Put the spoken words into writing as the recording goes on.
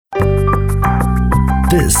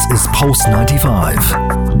This is Pulse 95.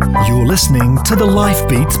 You're listening to the Life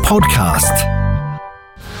Beats podcast.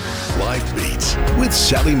 Life Beats with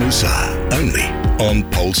Sally Musa, only on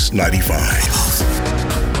Pulse 95.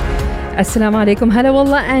 Assalamu alaikum, hello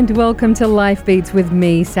Allah, and welcome to Life Beats with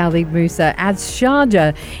me, Sally Musa. As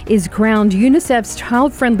Sharjah is crowned UNICEF's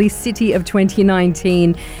child-friendly city of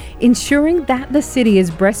 2019, ensuring that the city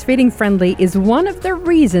is breastfeeding friendly is one of the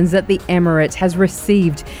reasons that the Emirates has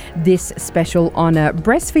received this special honor.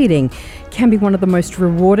 Breastfeeding can be one of the most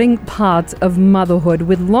rewarding parts of motherhood,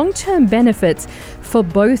 with long-term benefits for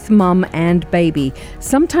both mum and baby.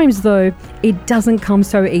 Sometimes, though, it doesn't come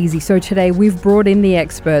so easy. So today we've brought in the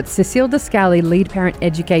experts, Cecile, lead parent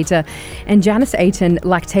educator, and Janice, Aton,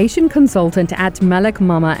 lactation consultant at Malak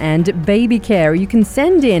Mama and Baby Care. You can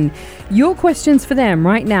send in your questions for them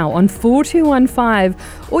right now on 4215,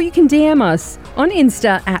 or you can DM us on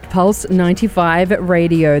Insta at Pulse 95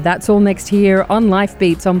 Radio. That's all next here on Life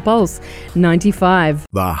Beats on Pulse 95.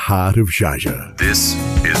 The heart of Sharjah. This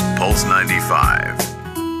is Pulse 95.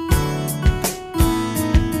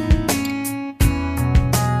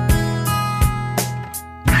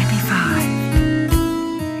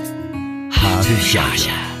 Heart of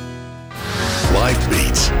Sharjah. Life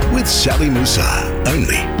Beats with Sally Musa,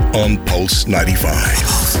 only on Pulse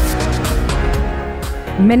 95.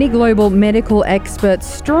 Many global medical experts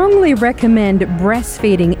strongly recommend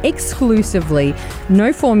breastfeeding exclusively,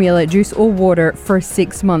 no formula, juice or water for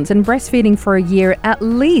 6 months, and breastfeeding for a year at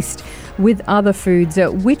least with other foods,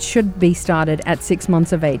 which should be started at 6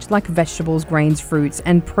 months of age, like vegetables, grains, fruits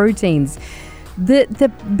and proteins.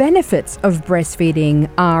 The benefits of breastfeeding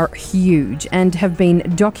are huge and have been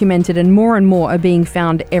documented, and more are being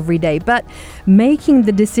found every day. But making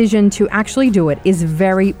the decision to actually do it is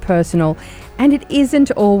very personal, and it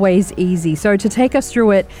isn't always easy. So to take us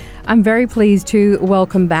through it, I'm very pleased to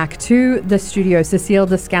welcome back to the studio Cecile,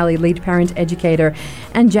 lead parent educator,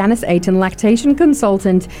 and Janice, Aton, lactation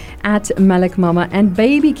consultant at Malak Mama and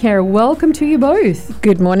Baby Care. Welcome to you both.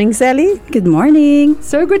 Good morning, Sally. Good morning.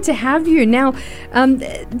 So good to have you. Now,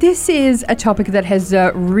 this is a topic that has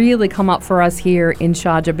really come up for us here in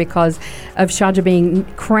Sharjah because of Sharjah being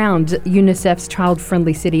crowned UNICEF's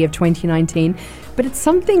child-friendly city of 2019. But it's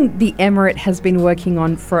something the Emirate has been working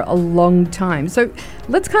on for a long time. So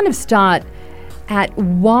let's kind of start at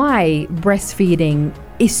why breastfeeding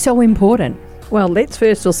is so important. Well, let's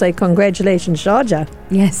first all say congratulations, Sharjah.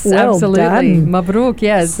 Yes, well absolutely. Done. Mabruk,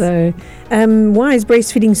 yes. So, why is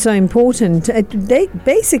breastfeeding so important?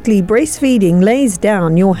 Basically, breastfeeding lays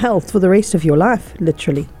down your health for the rest of your life,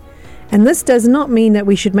 literally. And this does not mean that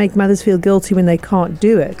we should make mothers feel guilty when they can't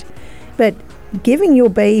do it. But giving your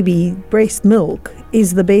baby breast milk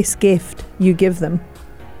is the best gift you give them.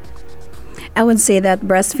 I would say that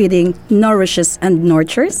breastfeeding nourishes and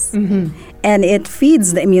nurtures, and it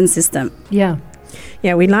feeds the immune system. Yeah.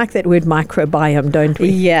 Yeah, we like that word microbiome, don't we?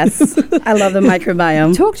 Yes, I love the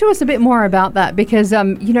microbiome. Talk to us a bit more about that because,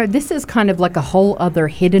 this is kind of like a whole other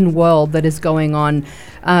hidden world that is going on.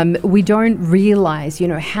 We don't realize,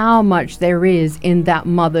 how much there is in that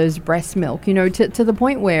mother's breast milk, to the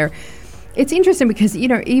point where it's interesting because,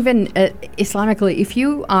 even Islamically, if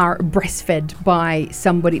you are breastfed by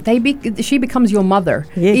somebody, she becomes your mother,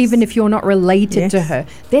 yes, even if you're not related yes, to her.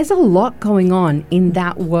 There's a lot going on in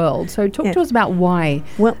that world. So talk to us about why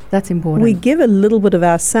that's important. We give a little bit of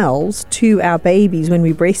ourselves to our babies when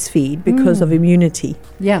we breastfeed because of immunity.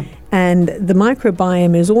 Yeah. And the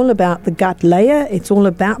microbiome is all about the gut layer. It's all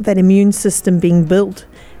about that immune system being built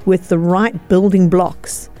with the right building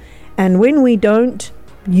blocks. And when we don't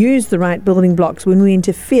use the right building blocks, when we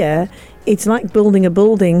interfere, it's like building a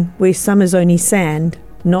building where some is only sand,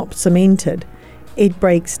 not cemented. It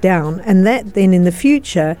breaks down, and that then in the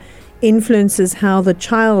future influences how the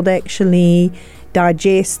child actually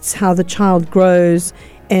digests, how the child grows,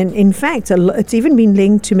 and in fact it's even been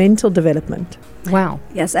linked to mental development. Wow.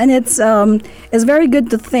 Yes, and it's very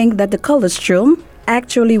good to think that the colostrum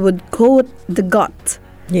actually would coat the gut.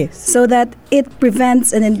 Yes. So that it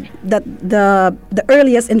prevents the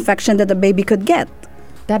earliest infection that the baby could get.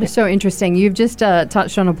 That is so interesting. You've just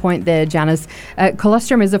touched on a point there, Janice.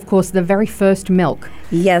 Colostrum is, of course, the very first milk.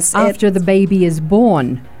 Yes. After the baby is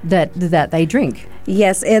born that they drink.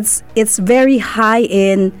 Yes, it's very high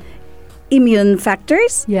in immune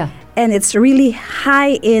factors. Yeah. And it's really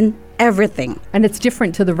high in everything. And it's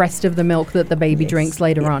different to the rest of the milk that the baby drinks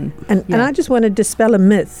later on. And I just want to dispel a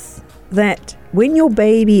myth that when your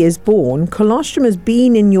baby is born, colostrum has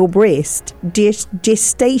been in your breast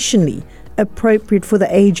gestationally appropriate for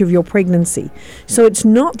the age of your pregnancy. So it's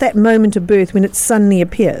not that moment of birth when it suddenly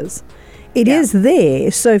appears. It is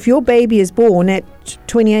there. So if your baby is born at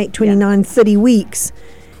 28, 29, 30 weeks,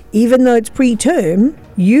 even though it's preterm,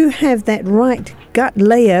 you have that right gut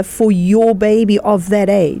layer for your baby of that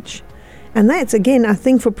age. And that's, again, I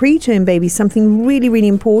think for preterm babies, something really, really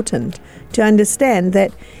important to understand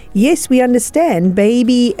that, yes, we understand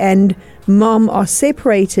baby and mom are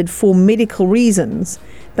separated for medical reasons,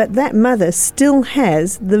 but that mother still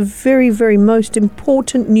has the very, very most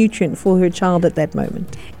important nutrient for her child at that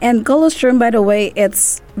moment. And colostrum, by the way,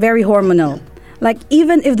 it's very hormonal. Like,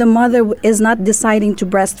 even if the mother is not deciding to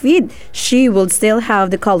breastfeed, she will still have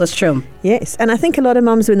the colostrum. Yes, and I think a lot of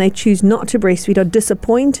moms, when they choose not to breastfeed, are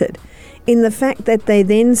disappointed in the fact that they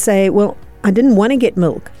then say, well, I didn't want to get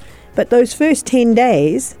milk. But those first 10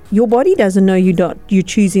 days, your body doesn't know you're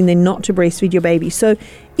choosing then not to breastfeed your baby. So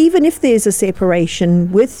even if there's a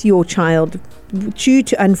separation with your child due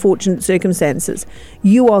to unfortunate circumstances,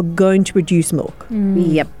 you are going to produce milk.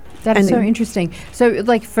 Yep. That's so interesting. So,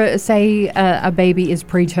 like, for say a baby is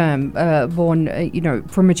preterm, born,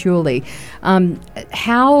 prematurely,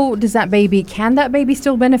 how does can that baby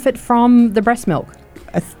still benefit from the breast milk?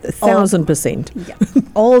 1,000%. Yeah.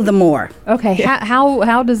 All the more. Okay. Yeah.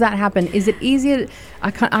 How does that happen? Is it easier?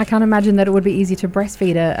 I can't imagine that it would be easy to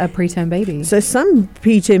breastfeed a preterm baby. So some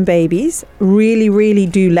preterm babies really, really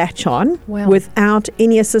do latch on without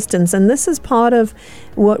any assistance. And this is part of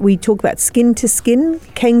what we talk about skin to skin,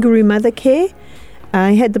 kangaroo mother care.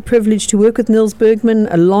 I had the privilege to work with Niels Bergman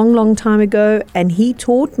a long, long time ago, and he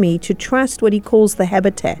taught me to trust what he calls the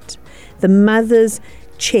habitat, the mother's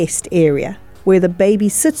chest area, where the baby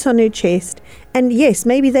sits on her chest. And yes,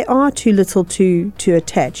 maybe they are too little to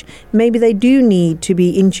attach. Maybe they do need to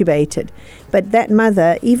be intubated. But that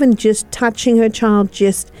mother, even just touching her child,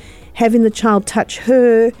 just having the child touch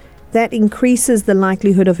her, that increases the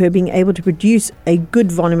likelihood of her being able to produce a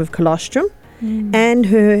good volume of colostrum and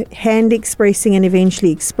her hand expressing and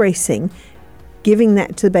eventually expressing, giving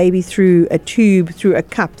that to the baby through a tube, through a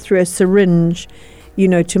cup, through a syringe,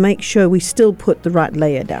 to make sure we still put the right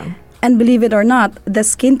layer down. And believe it or not, the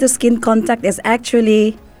skin-to-skin contact is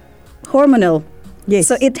actually hormonal. Yes.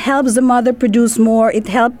 So it helps the mother produce more. It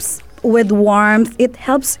helps with warmth. It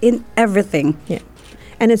helps in everything. Yeah.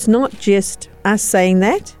 And it's not just us saying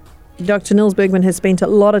that. Dr. Niels Bergman has spent a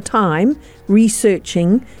lot of time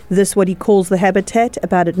researching this, what he calls the habitat,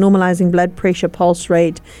 about it normalizing blood pressure, pulse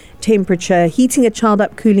rate, temperature, heating a child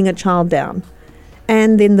up, cooling a child down.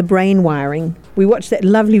 And then the brain wiring. We watched that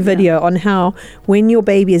lovely video on how when your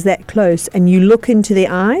baby is that close and you look into their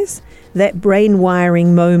eyes, that brain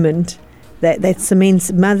wiring moment that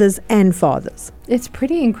cements mothers and fathers. It's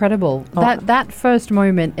pretty incredible. That first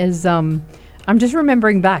moment is I'm just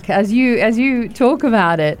remembering back as you talk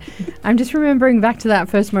about it. I'm just remembering back to that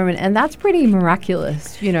first moment, and that's pretty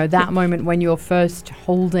miraculous. That moment when you're first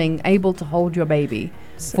able to hold your baby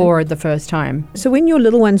for the first time. So when your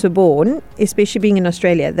little ones were born, especially being in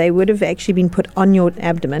Australia, they would have actually been put on your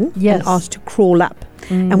abdomen and asked to crawl up.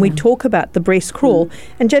 And we talk about the breast crawl.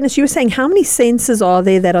 And Janice, you were saying how many senses are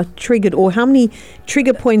there that are triggered, or how many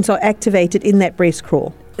trigger points are activated in that breast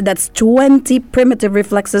crawl? That's 20 primitive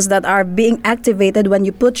reflexes that are being activated when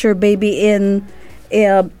you put your baby in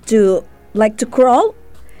to crawl.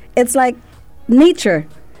 It's like nature.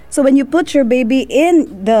 So when you put your baby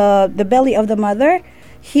in the belly of the mother,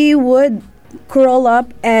 he would crawl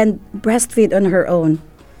up and breastfeed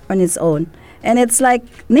on its own. And it's like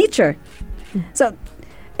nature. So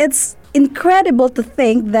it's incredible to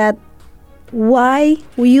think that why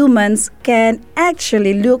we humans can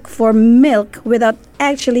actually look for milk without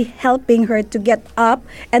actually helping her to get up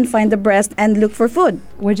and find the breast and look for food.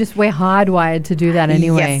 We're hardwired to do that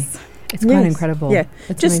anyway. Yes. It's quite incredible. Yeah.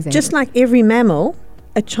 It's just like every mammal,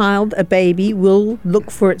 a baby will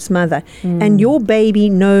look for its mother, and your baby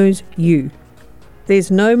knows you.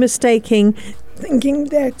 There's no mistaking thinking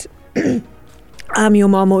that I'm your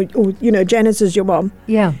mom or Janice is your mom.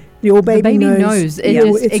 Yeah. Your baby, the baby knows.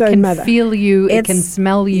 It can mother. Feel you. It can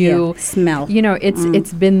smell you. Yeah, smell.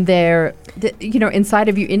 It's been there. Inside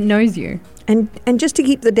of you. It knows you. And just to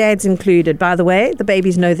keep the dads included, by the way, the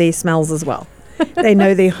babies know their smells as well. They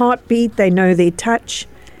know their heartbeat. They know their touch.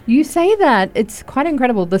 You say that. It's quite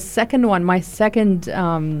incredible. The second one, my second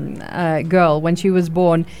girl, when she was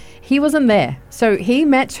born, he wasn't there. So he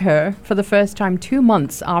met her for the first time 2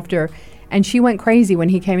 months after, and she went crazy when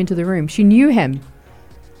he came into the room. She knew him.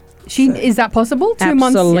 Is that possible? 2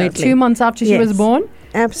 months? Absolutely. 2 months after she was born?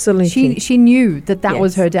 Absolutely. She knew that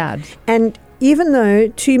was her dad. And even though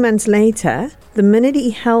 2 months later, the minute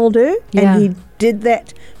he held her and he did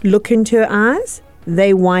that look into her eyes,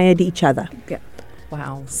 they wired each other. Yeah.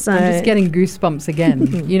 Wow. So- I'm just getting goosebumps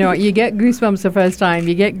again. You know, you get goosebumps the first time.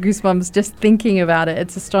 You get goosebumps just thinking about it.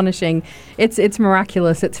 It's astonishing. It's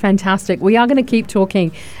miraculous. It's fantastic. We are going to keep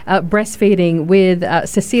talking breastfeeding with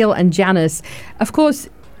Cecile and Janice. Of course,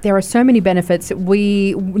 there are so many benefits.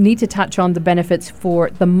 We need to touch on the benefits for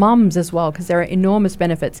the mums as well, because there are enormous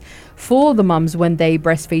benefits for the mums when they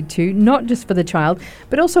breastfeed too, not just for the child,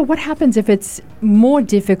 but also what happens if it's more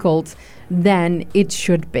difficult than it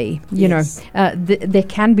should be. You know, there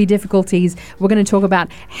can be difficulties. We're going to talk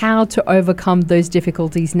about how to overcome those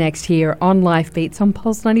difficulties next here on Life Beats on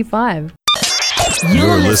Pulse 95.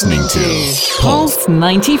 You're listening to Pulse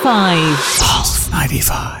 95. Pulse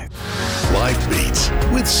 95. Live Beats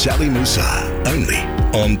with Sally Musa, only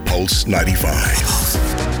on Pulse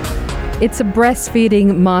 95. It's a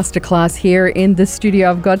breastfeeding masterclass here in the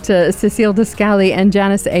studio. I've got Cecile Descali and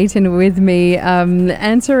Janice Aton with me,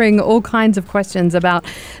 answering all kinds of questions about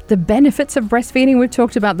the benefits of breastfeeding. We've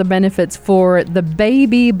talked about the benefits for the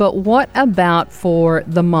baby, but what about for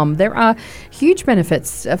the mum? There are huge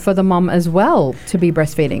benefits for the mum as well to be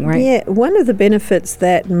breastfeeding, right? Yeah, one of the benefits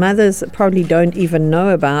that mothers probably don't even know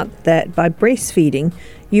about, that by breastfeeding,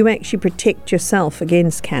 you actually protect yourself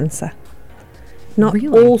against cancer. Not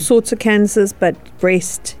Really? all sorts of cancers, but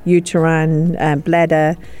breast, uterine,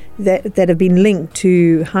 bladder, that have been linked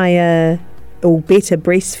to higher or better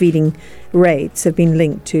breastfeeding rates have been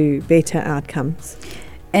linked to better outcomes.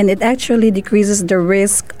 And it actually decreases the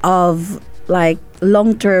risk of like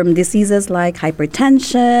long-term diseases like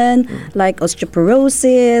hypertension, like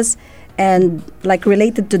osteoporosis, and like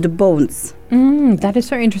related to the bones. That is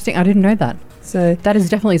so interesting. I didn't know that. So That is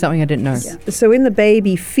definitely something I didn't know. So when the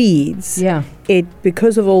baby feeds, Yeah. it,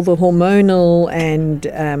 because of all the hormonal and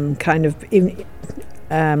kind of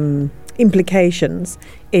implications,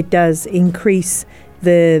 it does increase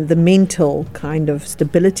the mental kind of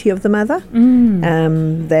stability of the mother.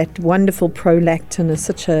 That wonderful prolactin is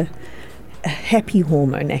such a happy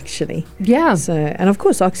hormone, actually. Yeah. So, and of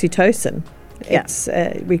course, oxytocin. Yeah. It's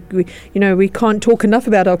we can't talk enough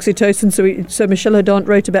about oxytocin. So Michelle Aton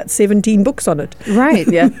wrote about 17 books on it. Right.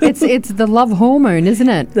 Yeah. It's the love hormone, isn't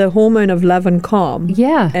it? The hormone of love and calm.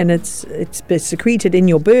 Yeah. And it's secreted in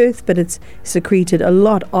your birth, but it's secreted a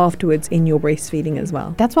lot afterwards in your breastfeeding as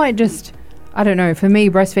well. That's why I don't know, for me,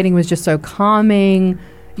 breastfeeding was just so calming.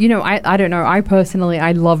 You know, I don't know, I personally,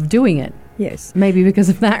 I love doing it. Yes. Maybe because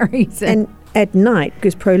of that reason. And at night,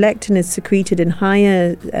 because prolactin is secreted in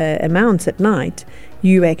higher amounts at night,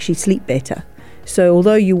 you actually sleep better. So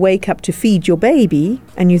although you wake up to feed your baby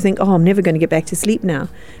and you think, oh, I'm never going to get back to sleep now,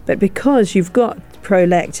 but because you've got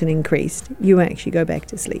prolactin increased, you actually go back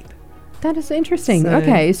to sleep. That is interesting. So-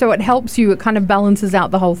 Okay, so it helps you, it kind of balances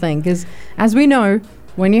out the whole thing. Because as we know,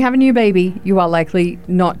 when you have a new baby, you are likely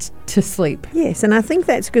not to sleep. Yes, and I think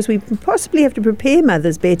that's because we possibly have to prepare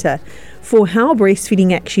mothers better for how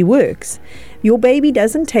breastfeeding actually works. Your baby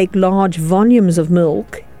doesn't take large volumes of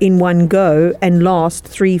milk in one go and last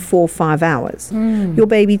 3, 4, 5 hours. Your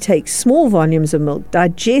baby takes small volumes of milk,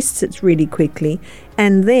 digests it really quickly,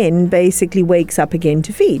 and then basically wakes up again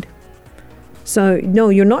to feed. So, no,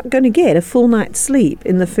 you're not going to get a full night's sleep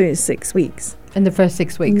in the first 6 weeks. In the first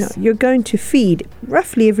 6 weeks. No, you're going to feed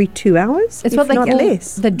roughly every 2 hours, It's if what they not call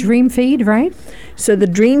less. the dream feed, right? So the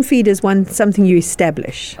dream feed is something you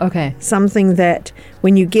establish. Okay. Something that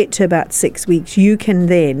when you get to about 6 weeks, you can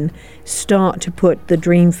then start to put the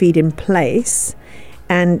dream feed in place.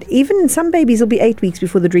 And even some babies will be 8 weeks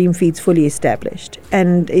before the dream feed's fully established.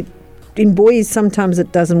 And in boys, sometimes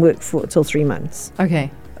it doesn't work till 3 months.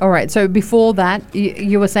 Okay. All right. So before that,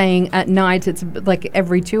 you were saying at night it's like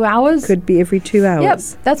every 2 hours? Could be every 2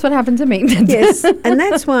 hours. Yep. That's what happened to me. Yes. And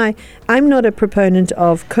that's why I'm not a proponent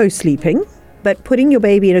of co-sleeping, but putting your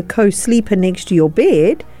baby in a co-sleeper next to your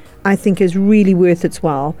bed, I think is really worth its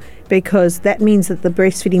while, because that means that the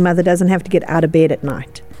breastfeeding mother doesn't have to get out of bed at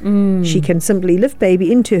night. She can simply lift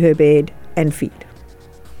baby into her bed and feed.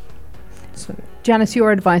 So, Janice,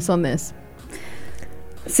 your advice on this?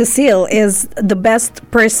 Cecile is the best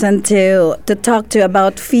person to talk to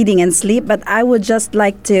about feeding and sleep, but I would just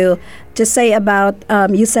like to say about,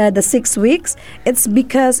 you said the 6 weeks. It's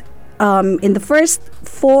because in the first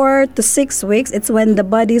 4 to 6 weeks, it's when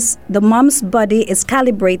the mom's body is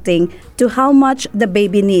calibrating to how much the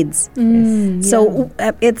baby needs. So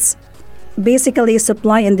it's basically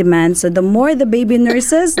supply and demand. So the more the baby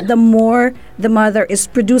nurses, the more the mother is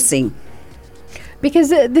producing. Because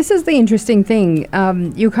this is the interesting thing.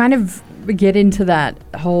 You kind of get into that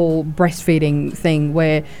whole breastfeeding thing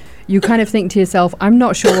where you kind of think to yourself, I'm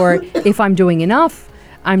not sure if I'm doing enough.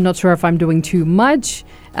 I'm not sure if I'm doing too much.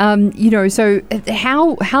 So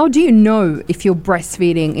how do you know if you're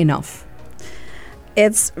breastfeeding enough?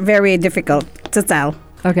 it's very difficult to tell.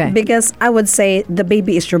 Okay. Because I would say the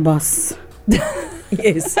baby is your boss.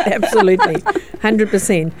 Yes, absolutely.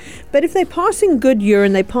 100%. But if they're passing good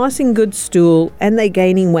urine, they're passing good stool, and they're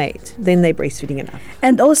gaining weight, then they're breastfeeding enough.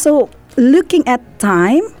 And also looking at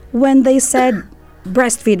time when they said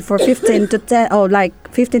breastfeed for 15 to 10 or like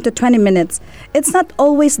 15 to 20 minutes, it's not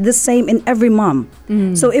always the same in every mom.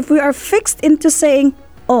 So if we are fixed into saying,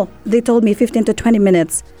 oh, they told me 15 to 20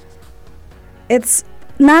 minutes, it's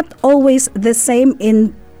not always the same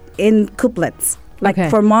in couplets, like Okay.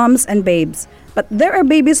 for moms and babes. But there are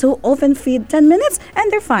babies who often feed 10 minutes and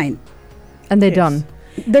they're fine. And they're Yes. done.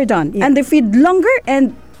 They're done. Yeah. And they feed longer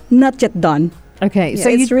and not yet done. Okay. So So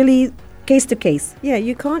it's you really case to case. Yeah,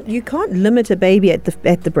 you can't limit a baby at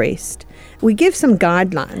the breast. We give some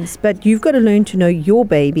guidelines, but you've got to learn to know your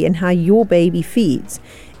baby and how your baby feeds.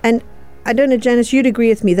 And I don't know, Janice, you'd agree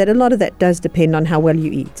with me that a lot of that does depend on how well you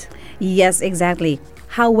eat. Yes, exactly.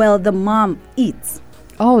 How well the mom eats.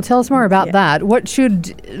 Oh, tell us more about Yeah. that. What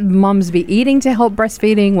should mums be eating to help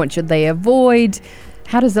breastfeeding? What should they avoid?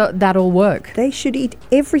 How does that all work? They should eat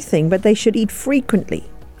everything, but they should eat frequently.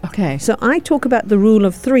 Okay. So I talk about the rule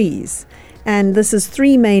of threes. And this is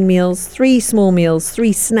 3 main meals, 3 small meals,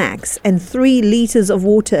 3 snacks, and 3 liters of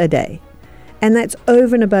water a day. And that's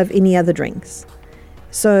over and above any other drinks.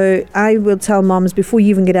 So I will tell moms before you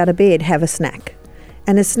even get out of bed, have a snack.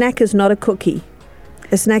 And a snack is not a cookie.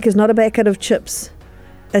 A snack is not a packet of chips.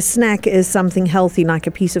 A snack is something healthy like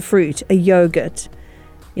a piece of fruit, a yogurt,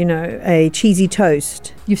 a cheesy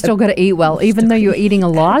toast. You've still got to eat well, even though you're eating a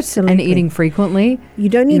lot and Absolutely. eating frequently. You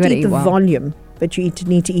don't need You to gotta eat eat the well. volume, but you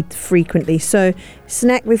need to eat frequently. So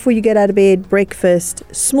snack before you get out of bed, breakfast,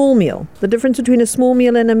 small meal. The difference between a small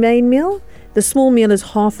meal and a main meal, the small meal is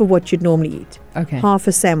half of what you'd normally eat. Okay. Half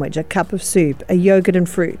a sandwich, a cup of soup, a yogurt and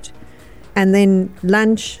fruit. And then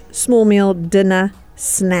lunch, small meal, dinner,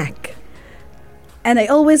 snack. And I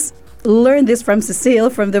always learned this from Cecile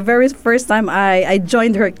from the very first time I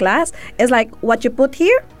joined her class. It's like what you put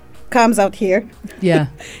here comes out here. Yeah.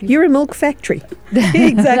 You're a milk factory.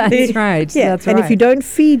 Exactly. That's right. Yeah. That's and right. if you don't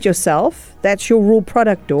feed yourself, that's your raw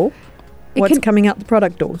product door. What's can- coming out the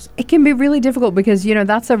product doors? It can be really difficult because,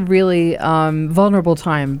 that's a really vulnerable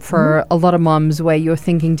time for a lot of mums where you're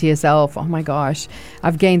thinking to yourself, oh my gosh,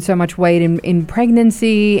 I've gained so much weight in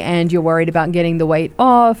pregnancy, and you're worried about getting the weight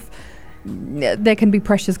off. There can be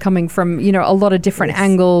pressures coming from, a lot of different Yes.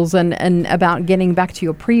 angles and about getting back to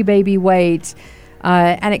your pre-baby weight.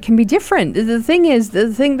 And it can be different. The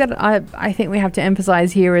thing that I think we have to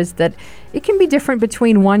emphasize here is that it can be different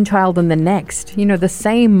between one child and the next. The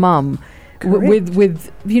same mum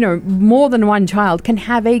with more than one child can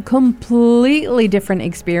have a completely different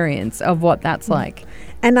experience of what that's like.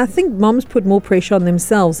 And I think moms put more pressure on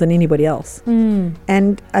themselves than anybody else.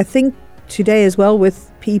 And I think today as well,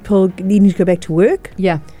 with people needing to go back to work,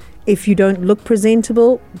 Yeah. if you don't look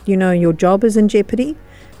presentable, your job is in jeopardy.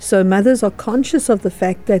 So mothers are conscious of the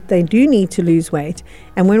fact that they do need to lose weight.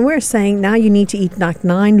 And when we're saying now you need to eat like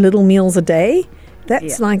 9 little meals a day,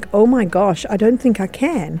 that's like, oh my gosh, I don't think I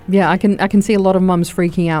can. Yeah, I can see a lot of mums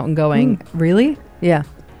freaking out and going, really? Yeah.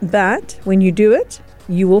 But when you do it,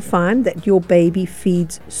 you will find that your baby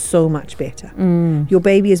feeds so much better. Your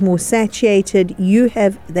baby is more satiated. You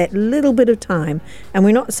have that little bit of time. And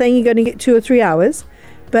we're not saying you're going to get 2 or 3 hours,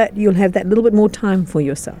 but you'll have that little bit more time for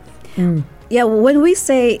yourself. Yeah, when we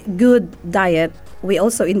say good diet, we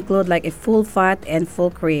also include like a full fat and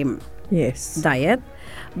full cream Yes. diet.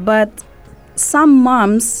 But some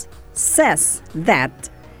moms says that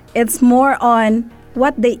it's more on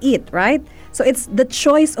what they eat, right? So it's the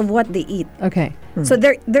choice of what they eat. Okay. So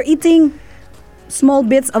they're eating small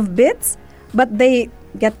bits, but they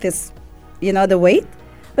get this, the weight.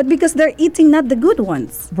 But because they're eating not the good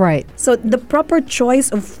ones. Right. So the proper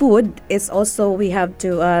choice of food is also we have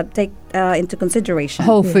to take into consideration.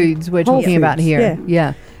 Whole foods we're Whole talking about foods, here.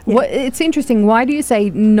 Yeah. It's interesting. Why do you say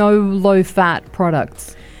no low-fat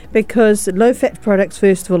products? Because low-fat products,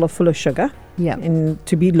 first of all, are full of sugar. Yeah. And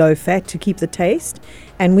to be low-fat, to keep the taste.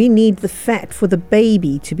 And we need the fat for the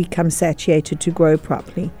baby to become satiated to grow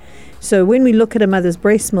properly. So when we look at a mother's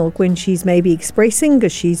breast milk, when she's maybe expressing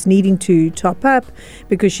because she's needing to top up,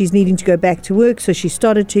 because she's needing to go back to work, so she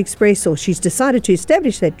started to express, or she's decided to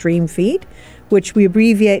establish that dream feed, which we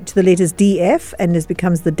abbreviate to the letters DF, and this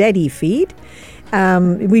becomes the daddy feed.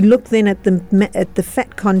 We look then at the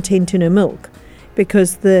fat content in her milk,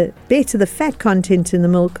 because the better the fat content in the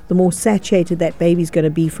milk, the more saturated that baby's going to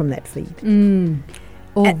be from that feed.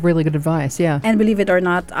 All really good advice, yeah. And believe it or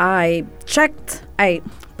not, I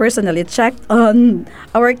personally checked on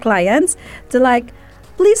our clients to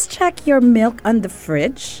please check your milk on the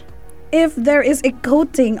fridge if there is a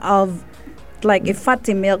coating of like a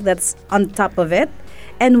fatty milk that's on top of it,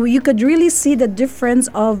 and you could really see the difference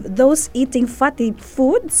of those eating fatty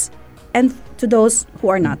foods and to those who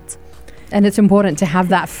are not. And it's important to have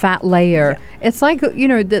that fat layer. Yeah. It's like,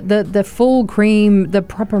 the full cream, the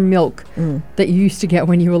proper milk that you used to get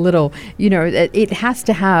when you were little. It has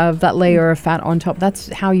to have that layer of fat on top.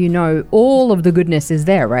 That's how you know all of the goodness is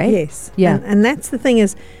there, right? Yes. Yeah. And that's the thing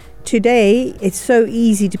is, today it's so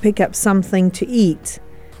easy to pick up something to eat.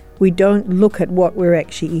 We don't look at what we're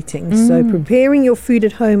actually eating. So preparing your food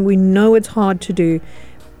at home, we know it's hard to do,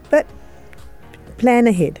 but plan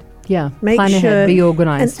ahead. Yeah, Make plan sure, ahead, be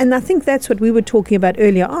organised. And I think that's what we were talking about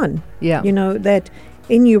earlier on. Yeah. That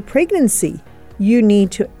in your pregnancy, you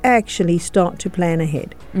need to actually start to plan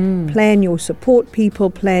ahead. Plan your support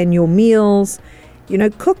people, plan your meals.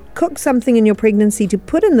 Cook something in your pregnancy to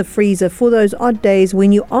put in the freezer for those odd days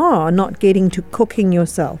when you are not getting to cooking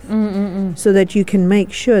yourself, so that you can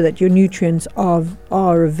make sure that your nutrients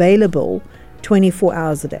are available 24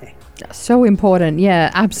 hours a day. So important. Yeah,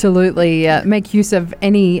 absolutely. Make use of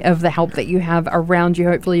any of the help that you have around you.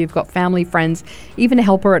 Hopefully you've got family, friends, even a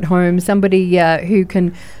helper at home, somebody who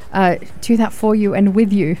can do that for you and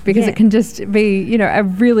with you, because it can just be, a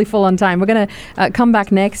really full-on time. We're going to come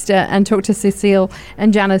back next and talk to Cecile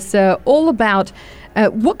and Janice all about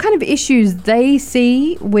what kind of issues they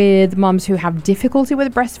see with mums who have difficulty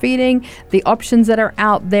with breastfeeding, the options that are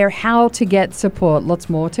out there, how to get support. Lots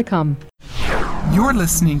more to come. You're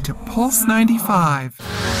listening to Pulse 95.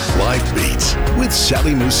 Live Beats with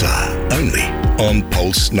Sally Musa, only on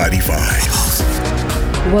Pulse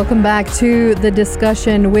 95. Welcome back to the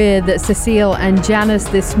discussion with Cecile and Janice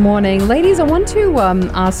this morning. Ladies, I want to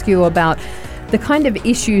ask you about the kind of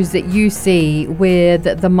issues that you see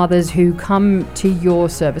with the mothers who come to your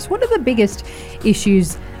service. What are the biggest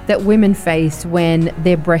issues that women face when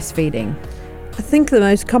they're breastfeeding? I think the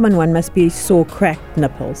most common one must be sore, cracked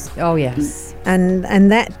nipples. Oh, yes. And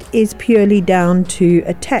that is purely down to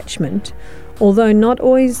attachment, although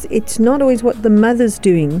it's not always what the mother's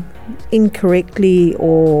doing incorrectly,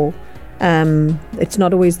 or it's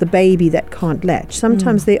not always the baby that can't latch.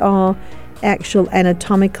 Sometimes there are actual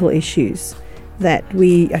anatomical issues that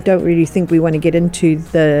I don't really think we want to get into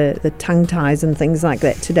the tongue ties and things like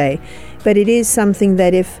that today. But it is something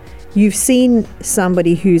that if you've seen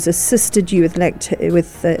somebody who's assisted you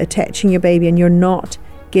with attaching your baby and you're not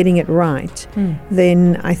getting it right,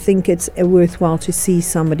 then I think it's worthwhile to see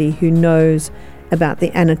somebody who knows about the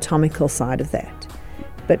anatomical side of that.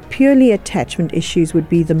 But purely attachment issues would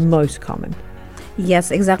be the most common.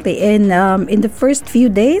 Yes, exactly. In the first few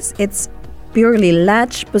days, it's purely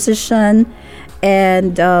latch position,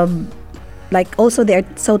 and also they're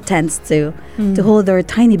so tense to hold their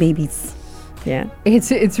tiny babies. Yeah,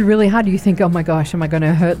 it's really hard. You think, oh my gosh, am I going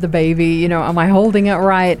to hurt the baby? Am I holding it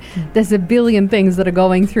right? There's a billion things that are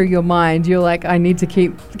going through your mind. You're like, I need to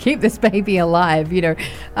keep this baby alive.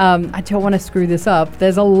 I don't want to screw this up.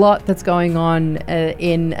 There's a lot that's going on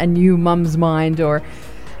in a new mum's mind, or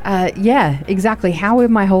exactly. How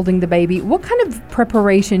am I holding the baby? What kind of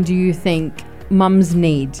preparation do you think mums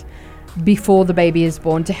need before the baby is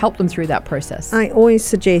born to help them through that process? I always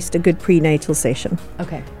suggest a good prenatal session.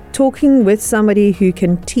 Okay. Talking with somebody who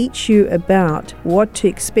can teach you about what to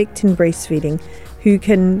expect in breastfeeding, who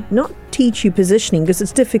can not teach you positioning, because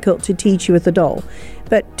it's difficult to teach you with a doll,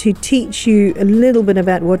 but to teach you a little bit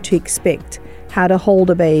about what to expect, how to hold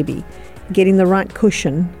a baby, getting the right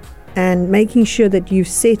cushion, and making sure that you've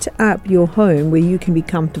set up your home where you can be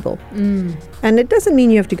comfortable. And it doesn't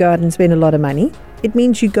mean you have to go out and spend a lot of money. It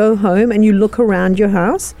means you go home and you look around your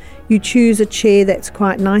house. You choose a chair that's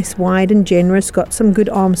quite nice, wide and generous, got some good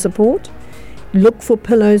arm support. Look for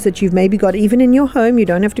pillows that you've maybe got even in your home. You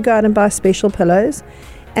don't have to go out and buy special pillows.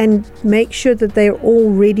 And make sure that they're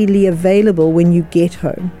all readily available when you get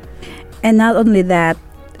home. And not only that,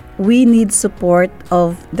 we need support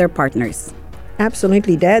of their partners.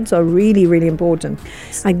 Absolutely. Dads are really, really important.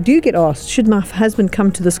 I do get asked, should my husband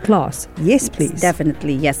come to this class? Yes, please.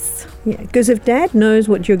 Definitely, yes. Yeah, because if dad knows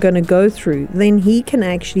what you're going to go through, then he can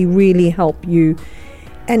actually really help you.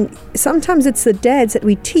 And sometimes it's the dads that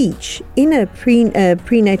we teach in a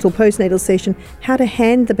prenatal, postnatal session how to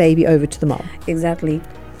hand the baby over to the mom. Exactly.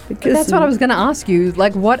 Because that's what I was going to ask you.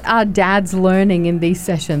 Like, what are dads learning in these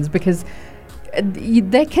sessions? Because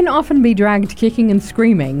they can often be dragged kicking and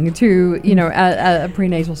screaming to, a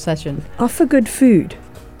prenatal session. Offer good food,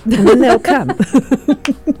 and then they'll come.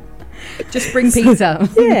 Just bring pizza.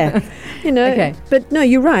 Yeah, Okay. But no,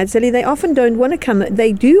 you're right, Sally. They often don't want to come.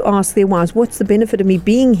 They do ask their wives, what's the benefit of me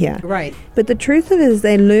being here? Right. But the truth of it is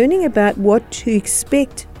they're learning about what to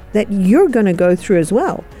expect that you're going to go through as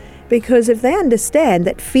well. Because if they understand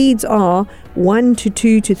that feeds are 1 to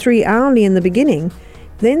 2 to 3 hourly in the beginning,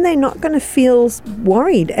 then they're not going to feel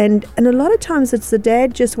worried. And a lot of times it's the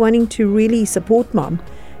dad just wanting to really support mom,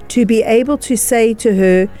 to be able to say to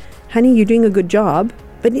her, honey, you're doing a good job.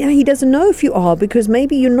 But he doesn't know if you are, because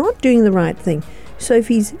maybe you're not doing the right thing. So if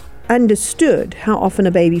he's understood how often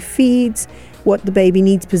a baby feeds, what the baby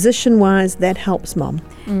needs position-wise, that helps mom.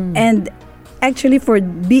 And actually, for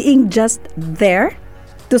being just there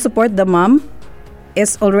to support the mom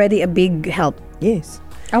is already a big help. Yes.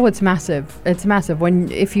 Oh, it's massive. It's massive.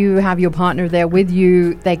 If you have your partner there with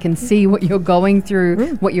you, they can see what you're going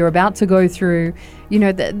through, what you're about to go through. You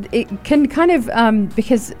know, it can kind of,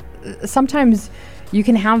 because sometimes you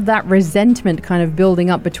can have that resentment kind of building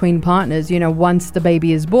up between partners. You know, once the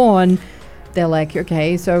baby is born, they're like,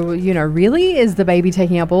 okay, so, you know, really? Is the baby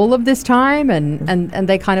taking up all of this time? And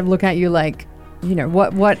they kind of look at you like, you know,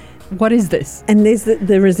 what is this? And there's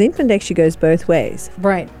the resentment actually goes both ways.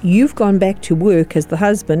 Right. You've gone back to work as the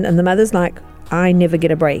husband, and the mother's like, I never get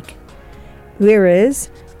a break. Whereas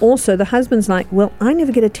also the husband's like, well, I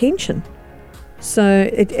never get attention. So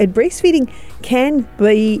breastfeeding can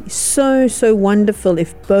be so wonderful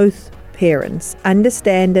if both parents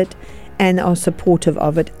understand it and are supportive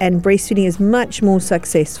of it. And breastfeeding is much more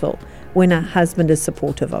successful when a husband is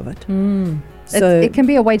supportive of it. So it can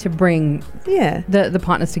be a way to bring the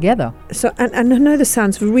partners together. So, and I know this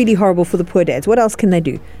sounds really horrible for the poor dads. What else can they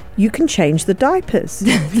do? You can change the diapers,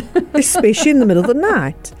 especially in the middle of the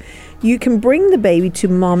night. You can bring the baby to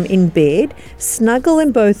mom in bed, snuggle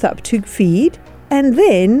them both up to feed, and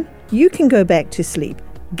then you can go back to sleep,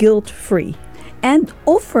 guilt-free. And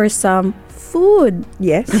offer some food.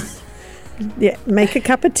 Yes. Yeah, make a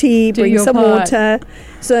cup of tea, Do bring your some part. water.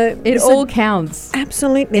 So It all counts.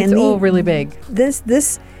 absolutely. It's And all really big.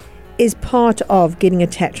 This is part of getting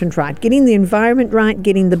attachment right, getting the environment right,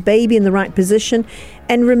 getting the baby in the right position,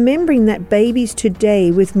 and remembering that babies today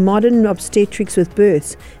with modern obstetrics with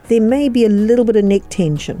births, there may be a little bit of neck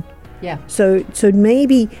tension. Yeah. So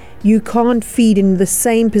maybe you can't feed in the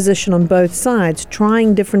same position on both sides,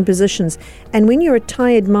 trying different positions. And when you're a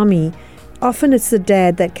tired mummy, often it's the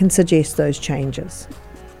dad that can suggest those changes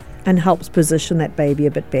and helps position that baby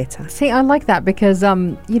a bit better. See, I like that because,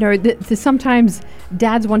 you know, sometimes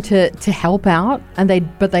dads want to help out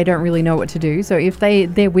but they don't really know what to do. So if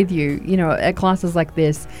they're with you, you know, at classes like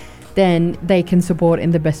this, then they can support in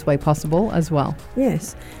the best way possible as well.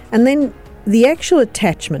 Yes. And then the actual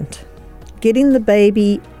attachment, getting the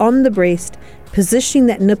baby on the breast, positioning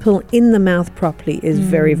that nipple in the mouth properly is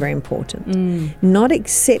very, very important. Not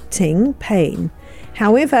accepting pain.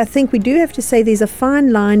 However, I think we do have to say there's a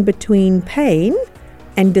fine line between pain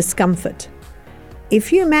and discomfort.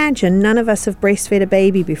 If you imagine none of us have breastfed a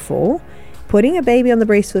baby before, putting a baby on the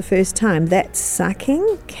breast for the first time, that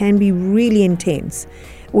sucking can be really intense.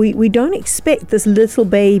 We don't expect this little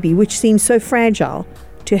baby, which seems so fragile,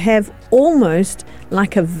 to have almost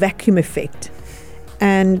like a vacuum effect.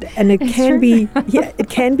 And it can be it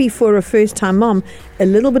can be for a first time mom a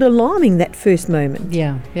little bit alarming, that first moment.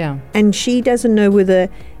 Yeah. And she doesn't know whether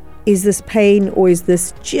is this pain or is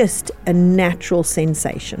this just a natural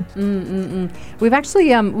sensation. We've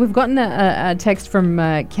actually we've gotten a text from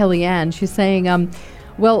Kellyanne. She's saying,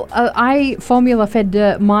 I formula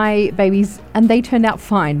fed my babies and they turned out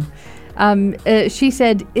fine. She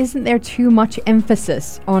said, isn't there too much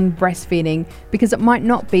emphasis on breastfeeding because it might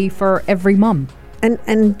not be for every mum? And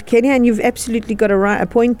Kellyanne, you've absolutely got a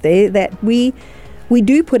point there that we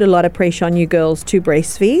do put a lot of pressure on you girls to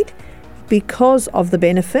breastfeed because of the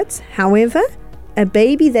benefits. However, a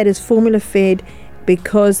baby that is formula fed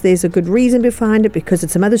because there's a good reason behind it, because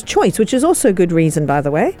it's a mother's choice, which is also a good reason, by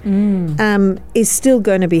the way, is still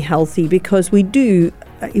going to be healthy, because we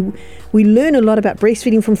learn a lot about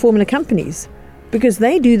breastfeeding from formula companies because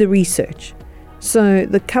they do the research. So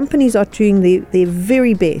the companies are doing their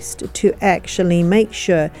very best to actually make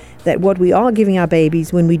sure that what we are giving our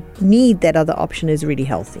babies when we need that other option is really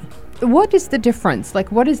healthy. What is the difference?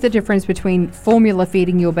 Like, what is the difference between formula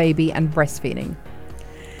feeding your baby and breastfeeding?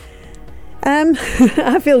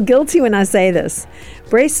 I feel guilty when I say this.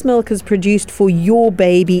 Breast milk is produced for your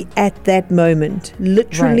baby at that moment.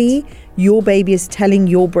 Literally, your baby is telling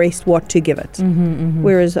your breast what to give it.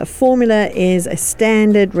 Whereas a formula is a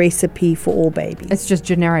standard recipe for all babies. It's just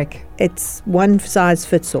generic. It's one size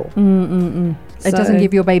fits all. It doesn't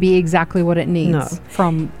give your baby exactly what it needs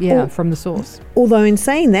No. from the source. Although in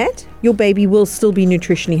saying that, your baby will still be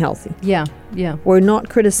nutritionally healthy. Yeah. We're not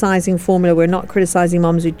criticizing formula. We're not criticizing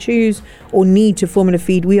moms who choose or need to formula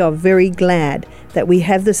feed. We are very glad that we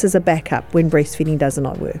have this as a backup when breastfeeding does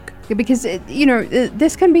not work. Yeah, because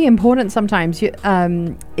this can be important sometimes.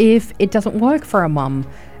 If it doesn't work for a mum,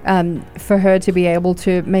 for her to be able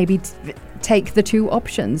to maybe take the two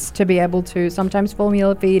options, to be able to sometimes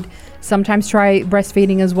formula feed, sometimes try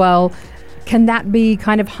breastfeeding as well. Can that be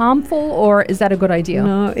kind of harmful, or is that a good idea?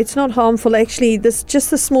 No, it's not harmful. Actually,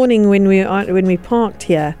 this morning when we parked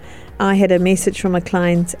here, I had a message from a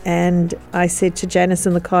client, and I said to Janice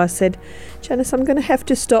in the car, I said, Janice, I'm going to have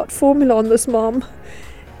to start formula on this, Mom.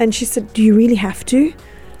 And she said, do you really have to?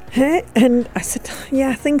 Huh? And I said, yeah,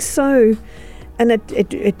 I think so. And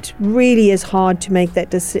it really is hard to make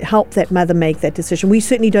that help that mother make that decision. We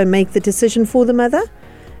certainly don't make the decision for the mother.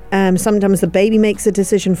 Sometimes the baby makes a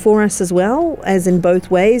decision for us as well, as in both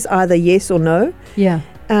ways, either yes or no. Yeah.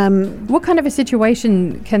 What kind of a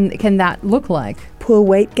situation can that look like? Poor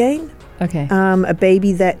weight gain. Okay. A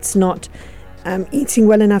baby that's not eating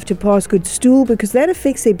well enough to pass good stool, because that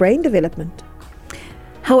affects their brain development.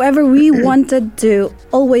 However, we wanted to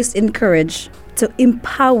always encourage, to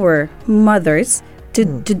empower mothers to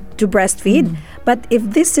breastfeed. But if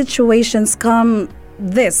these situations come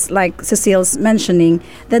like Cecile's mentioning,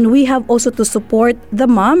 then we have also to support the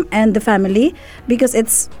mom and the family, because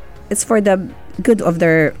it's for the good of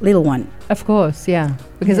their little one. Of course, yeah.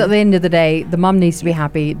 Because at the end of the day, the mum needs to be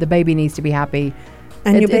happy, the baby needs to be happy.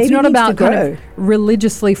 And your baby it's not needs about to grow. kind of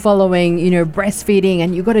religiously following, breastfeeding,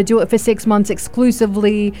 and you've got to do it for 6 months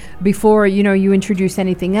exclusively before, you introduce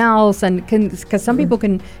anything else. And because some people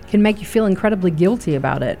can make you feel incredibly guilty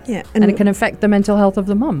about it. Yeah. And it can affect the mental health of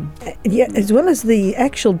the mum. Yeah, as well as the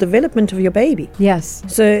actual development of your baby. Yes.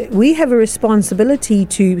 So we have a responsibility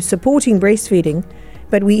to supporting breastfeeding,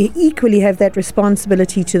 but we equally have that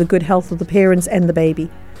responsibility to the good health of the parents and the baby.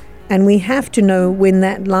 And we have to know when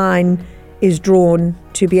that line is drawn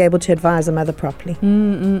to be able to advise a mother properly.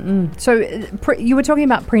 So you were talking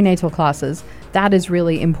about prenatal classes. That is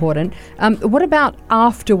really important. What about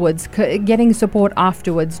afterwards, getting support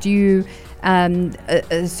afterwards? Do you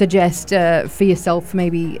suggest for yourself,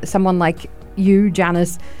 maybe someone like you,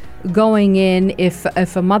 Janice, going in if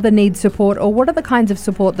a mother needs support, or what are the kinds of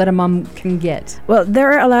support that a mum can get? Well,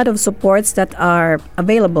 there are a lot of supports that are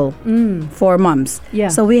available for moms. Yeah.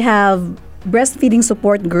 So we have breastfeeding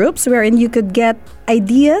support groups wherein you could get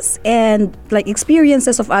ideas and like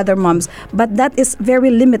experiences of other moms, but that is very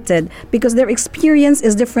limited because their experience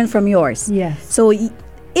is different from yours. Yes. So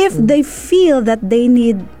if they feel that they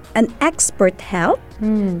need an expert help,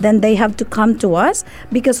 then they have to come to us,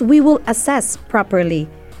 because we will assess properly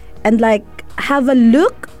and like have a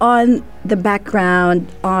look on the background,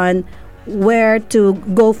 on where to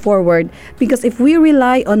go forward. Because if we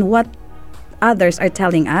rely on what others are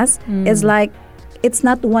telling us, it's like it's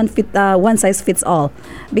not one size fits all,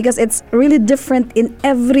 because it's really different in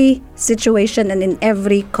every situation and in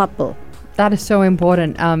every couple. That is so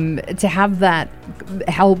important, to have that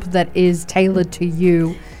help that is tailored to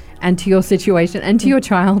you and to your situation and to your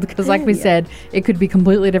child, because like we said, it could be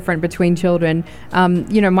completely different between children.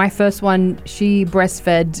 My first one, she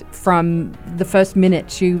breastfed from the first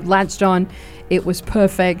minute. She latched on. It was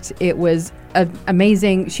perfect. It was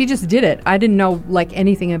amazing. She just did it. I didn't know like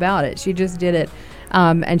anything about it. She just did it.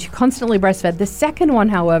 And she constantly breastfed. The second one,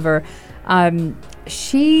 however,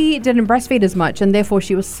 she didn't breastfeed as much, and therefore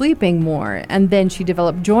she was sleeping more. And then she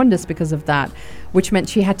developed jaundice because of that, which meant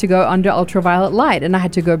she had to go under ultraviolet light, and I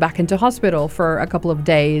had to go back into hospital for a couple of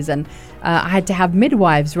days. And I had to have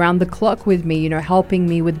midwives round the clock with me, helping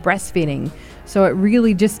me with breastfeeding. So it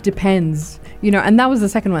really just depends, and that was the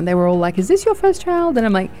second one. They were all like, is this your first child? And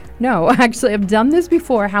I'm like, no, actually I've done this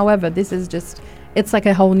before. However, this is just, it's like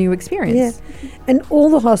a whole new experience. Yeah. And all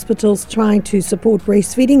the hospitals trying to support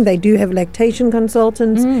breastfeeding, they do have lactation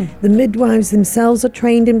consultants. The midwives themselves are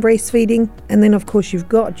trained in breastfeeding. And then, of course, you've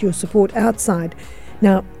got your support outside.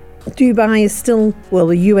 Now, Dubai is still, the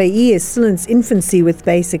UAE is still in its infancy with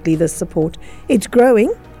basically this support. It's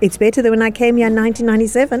growing. It's better than when I came here in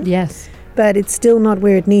 1997. Yes. But it's still not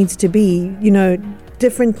where it needs to be.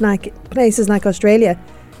 Different like places like Australia,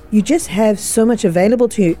 you just have so much available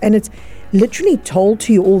to you, and it's literally told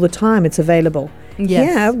to you all the time it's available.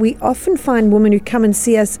 Yes. Yeah, we often find women who come and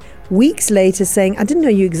see us weeks later saying, I didn't know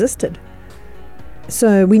you existed.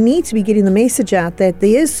 So we need to be getting the message out that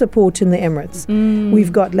there is support in the Emirates.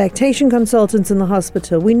 We've got lactation consultants in the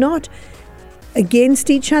hospital. We're not against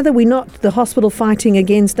each other. We're not the hospital fighting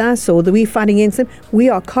against us or we fighting against them. We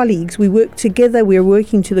are colleagues. We work together. We're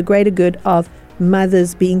working to the greater good of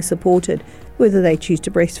mothers being supported, whether they choose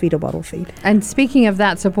to breastfeed or bottle feed. And speaking of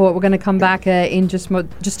that support, we're going to come back in just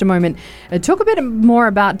a moment. Talk a bit more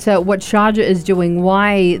about what Sharjah is doing,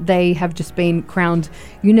 why they have just been crowned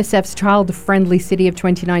UNICEF's Child-Friendly City of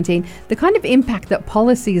 2019, the kind of impact that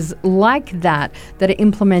policies like that are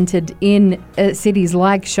implemented in cities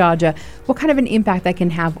like Sharjah, what kind of an impact they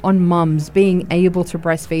can have on mums being able to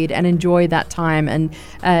breastfeed and enjoy that time and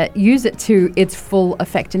use it to its full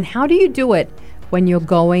effect. And how do you do it when you're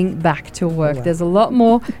going back to work? There's a lot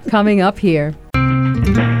more coming up here.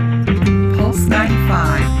 Pulse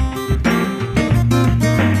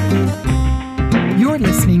 95. You're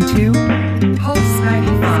listening to Pulse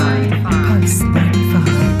 95. Pulse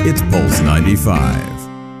 95. It's Pulse 95.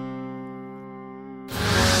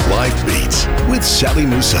 Live Beats with Sally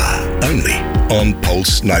Musa, only on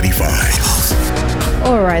Pulse 95.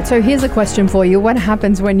 All right, so here's a question for you. What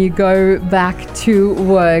happens when you go back to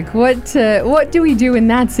work? What do we do in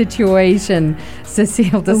that situation,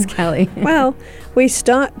 Cecile Descali? Well, we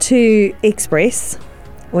start to express.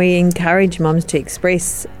 We encourage mums to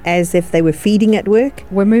express as if they were feeding at work.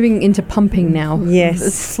 We're moving into pumping now. Yes.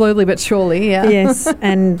 Slowly but surely, yeah. Yes,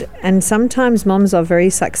 and sometimes mums are very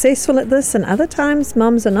successful at this and other times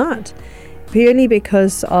mums are not, purely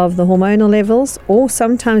because of the hormonal levels or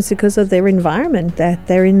sometimes because of their environment that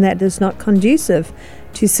they're in that is not conducive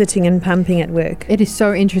to sitting and pumping at work. It is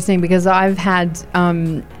so interesting because I've had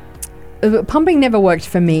pumping never worked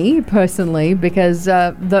for me personally because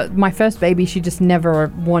my first baby, she just never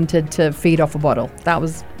wanted to feed off a bottle. That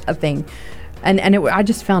was a thing. And I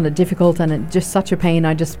just found it difficult and it just such a pain.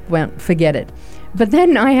 I just went, forget it. But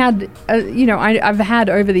then I had, I've had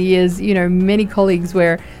over the years, many colleagues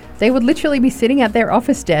where they would literally be sitting at their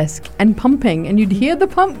office desk and pumping, and you'd hear the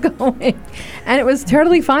pump going. And it was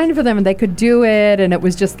totally fine for them, and they could do it, and it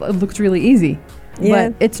looked really easy. Yeah.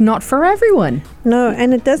 But it's not for everyone. No,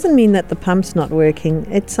 and it doesn't mean that the pump's not working.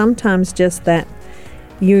 It's sometimes just that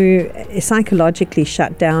you psychologically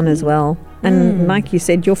shut down as well. And like you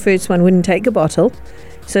said, your first one wouldn't take a bottle.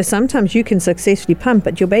 So sometimes you can successfully pump,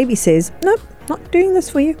 but your baby says, nope, not doing this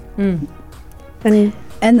for you.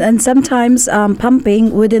 And sometimes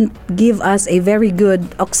pumping wouldn't give us a very good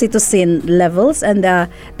oxytocin levels, and the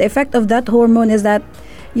effect of that hormone is that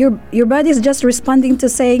your body is just responding to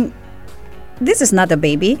saying, this is not a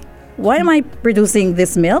baby. Why am I producing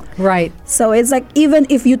this milk? Right. So it's like even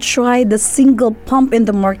if you try the single pump in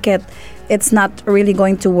the market, it's not really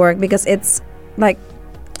going to work because it's like,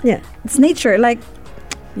 it's nature. Like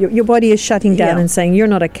your body is shutting down and saying, you're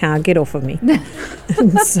not a cow, get off of me.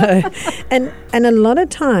 and a lot of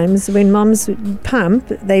times when mums pump,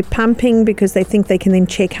 they're pumping because they think they can then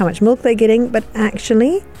check how much milk they're getting, but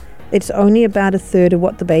actually it's only about a third of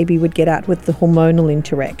what the baby would get out with the hormonal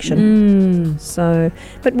interaction. So,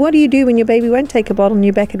 but what do you do when your baby won't take a bottle and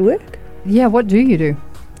you're back at work? Yeah, what do you do?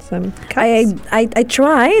 I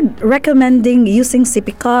tried recommending using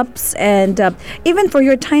sippy cups, and even for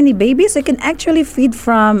your tiny babies, you can actually feed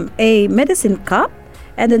from a medicine cup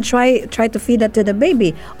and then try to feed that to the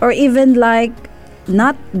baby, or even like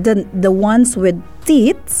not the ones with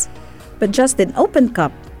teats, but just an open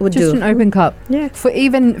cup would just do. An open cup. Yeah.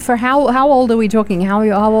 For how old are we talking?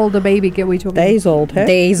 How old a baby are we talking? Days old, huh?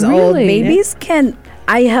 Days Really? old babies can.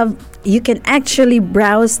 You can actually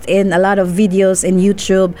browse in a lot of videos in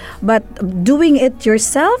YouTube, but doing it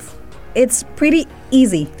yourself, it's pretty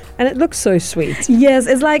easy. And it looks so sweet. Yes,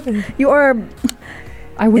 it's like you are.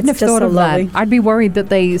 I wouldn't have It's just thought so of lovely. that. I'd be worried that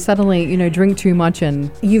they suddenly, drink too much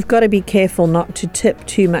and... You've got to be careful not to tip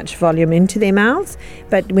too much volume into their mouths,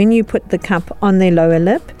 but when you put the cup on their lower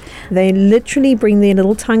lip, they literally bring their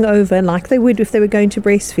little tongue over like they would if they were going to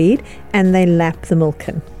breastfeed, and they lap the milk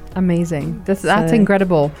in. Amazing. That's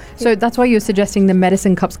incredible. So that's why you're suggesting the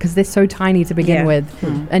medicine cups, because they're so tiny to begin with,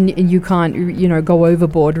 and you can't, go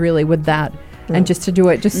overboard really with that. And just to do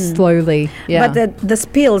it just slowly. Yeah. But the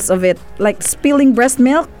spills of it, like spilling breast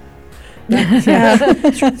milk,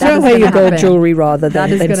 Throw away your gold jewelry rather than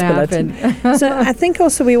that is going to spill happen. it. So I think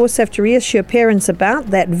also we also have to reassure parents about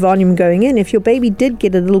that volume going in. If your baby did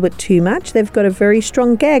get a little bit too much, they've got a very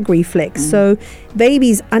strong gag reflex. So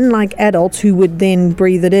babies, unlike adults who would then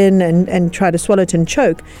breathe it in and try to swallow it and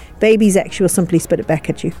choke, babies actually will simply spit it back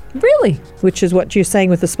at you. Really? Which is what you're saying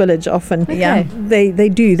with the spillage often. Okay. Yeah. They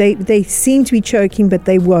do. They seem to be choking, but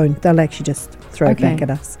they won't. They'll actually just throw it back at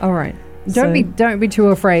us. All right. Don't be too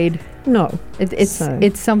afraid. No.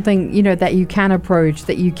 It's something, that you can approach,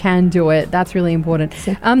 that you can do it. That's really important.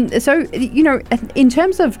 So, in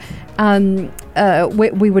terms of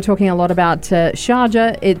we were talking a lot about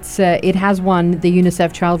Sharjah. It has won the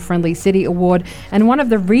UNICEF Child Friendly City Award, and one of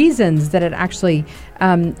the reasons that it actually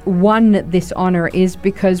won this honor is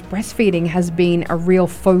because breastfeeding has been a real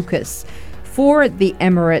focus for the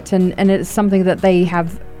Emirate, and it's something that they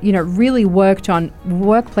have, really worked on.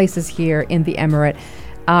 Workplaces here in the Emirate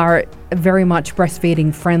are very much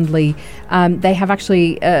breastfeeding friendly. They have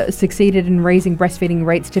actually succeeded in raising breastfeeding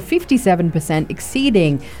rates to 57%,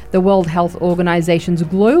 exceeding the World Health Organization's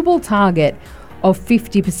global target of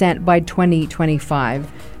 50% by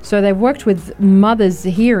 2025. So they've worked with mothers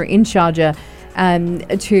here in Sharjah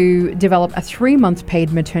to develop a 3-month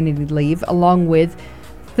paid maternity leave, along with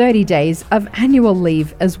 30 days of annual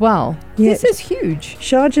leave as well. Yes. This is huge.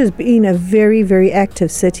 Sharjah has been a very, very active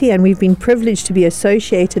city, and we've been privileged to be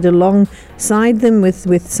associated alongside them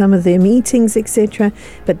with some of their meetings, etc.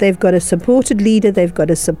 But they've got a supported leader, they've got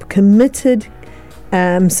a committed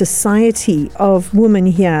society of women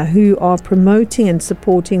here who are promoting and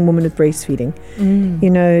supporting women with breastfeeding.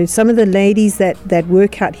 Some of the ladies that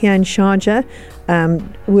work out here in Sharjah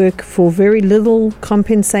work for very little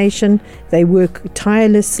compensation. They work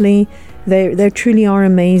tirelessly. They truly are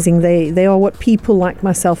amazing. They are what people like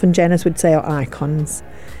myself and Janice would say are icons.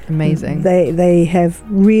 Amazing. They have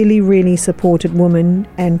really, really supported women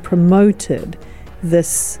and promoted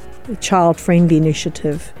this child-friendly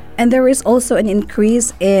initiative. And there is also an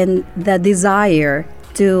increase in the desire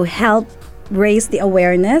to help raise the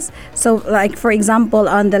awareness. So, like, for example,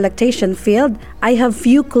 on the lactation field, I have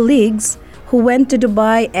few colleagues who went to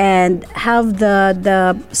Dubai and have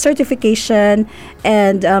the certification,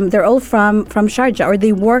 and they're all from Sharjah, or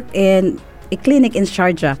they work in a clinic in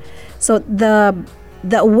Sharjah. So the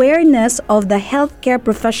awareness of the healthcare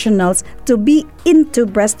professionals to be into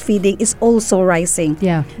breastfeeding is also rising.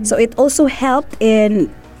 Yeah. So it also helped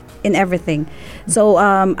in everything. So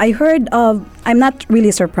I heard of, I'm not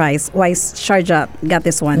really surprised why Sharjah got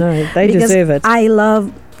this one. No, they deserve it. I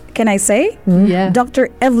love, can I say? Yeah. Dr.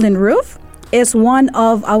 Evelyn Roof is one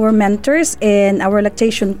of our mentors in our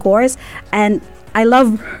lactation course, and I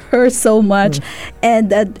love her so much.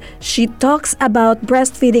 And she talks about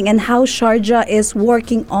breastfeeding and how Sharjah is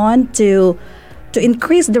working on to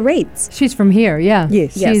increase the rates. She's from here, yeah.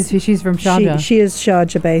 Yes. She's from Sharjah. She is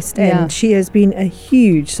Sharjah based, Yeah. and she has been a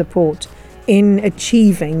huge support in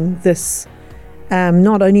achieving this.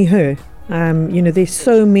 Not only her, there's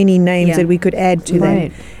so many names that we could add to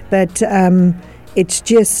Right. that, but it's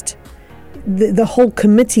just the whole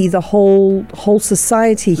committee, the whole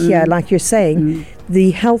society here, like you're saying,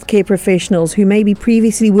 the healthcare professionals who maybe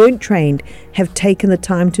previously weren't trained have taken the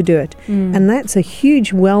time to do it. And that's a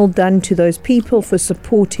huge well done to those people for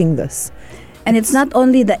supporting this. And it's not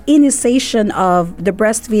only the initiation of the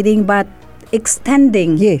breastfeeding, but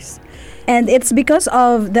extending. Yes. And it's because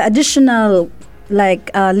of the additional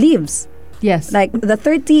leaves. Yes. Like the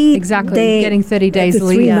 30 exactly. day, Getting 30 days the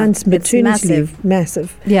leave. 3 Yeah. months maternity massive. leave,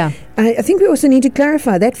 massive. Yeah. I think we also need to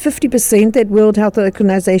clarify that 50% that World Health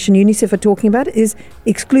Organization, UNICEF, are talking about is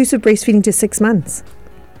exclusive breastfeeding to 6 months.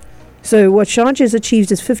 So what Sharjah has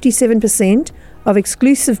achieved is 57% of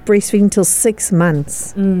exclusive breastfeeding till 6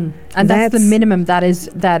 months. And that's the minimum that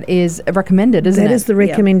is recommended, isn't it? That is the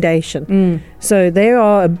recommendation. So they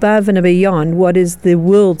are above and beyond what is the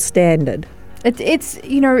world standard.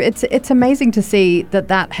 It's amazing to see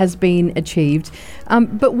that has been achieved.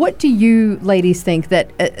 But what do you ladies think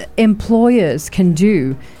that employers can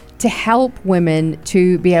do to help women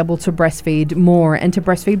to be able to breastfeed more and to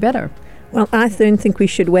breastfeed better? Well, I don't think we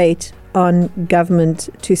should wait on government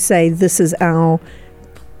to say this is our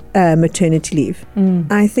maternity leave.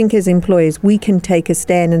 I think as employers we can take a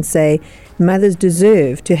stand and say mothers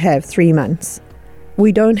deserve to have 3 months.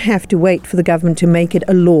 We don't have to wait for the government to make it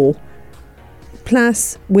a law.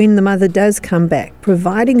 Plus, when the mother does come back,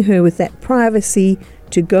 providing her with that privacy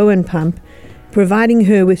to go and pump, providing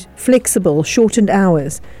her with flexible, shortened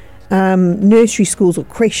hours, nursery schools or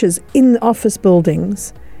creches in the office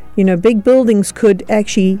buildings. Big buildings could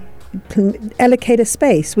actually allocate a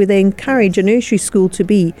space where they encourage a nursery school to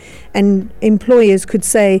be, and employers could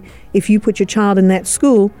say, if you put your child in that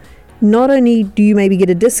school, not only do you maybe get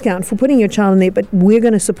a discount for putting your child in there, but we're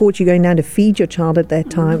going to support you going down to feed your child at that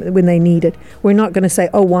time when they need it. We're not going to say,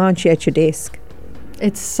 oh, why aren't you at your desk?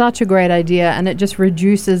 It's such a great idea, and it just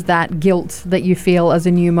reduces that guilt that you feel as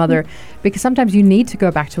a new mother, because sometimes you need to go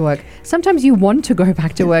back to work. Sometimes you want to go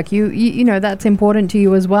back to work. You know, that's important to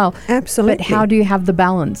you as well. Absolutely. But how do you have the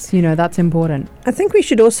balance? That's important. I think we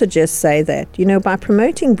should also just say that, by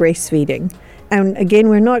promoting breastfeeding, And again,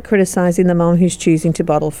 we're not criticising the mom who's choosing to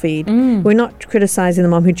bottle feed. We're not criticising the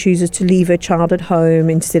mom who chooses to leave her child at home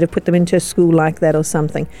instead of put them into a school like that or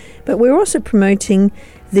something. But we're also promoting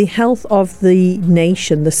the health of the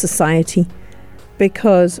nation, the society,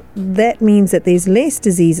 because that means that there's less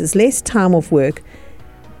diseases, less time off work.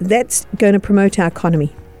 That's going to promote our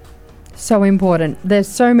economy. So important. There's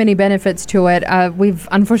so many benefits to it. We've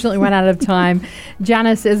unfortunately run out of time.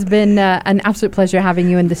 Janice, it's been an absolute pleasure having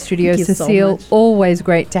you in the studio. Thank you Cecile, so much. Always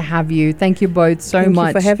great to have you. Thank you both so Thank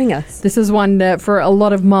much you for having us. This is one for a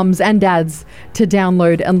lot of mums and dads to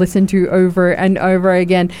download and listen to over and over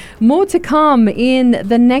again. More to come in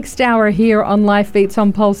the next hour here on Life Beats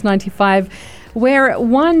on Pulse 95. Where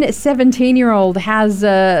one 17-year-old has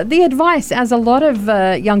the advice, as a lot of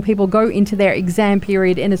young people go into their exam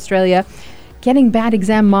period in Australia, getting bad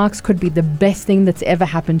exam marks could be the best thing that's ever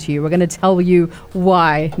happened to you. We're going to tell you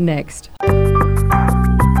why next.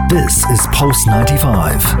 This is Pulse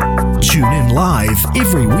 95. Tune in live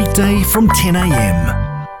every weekday from 10 a.m.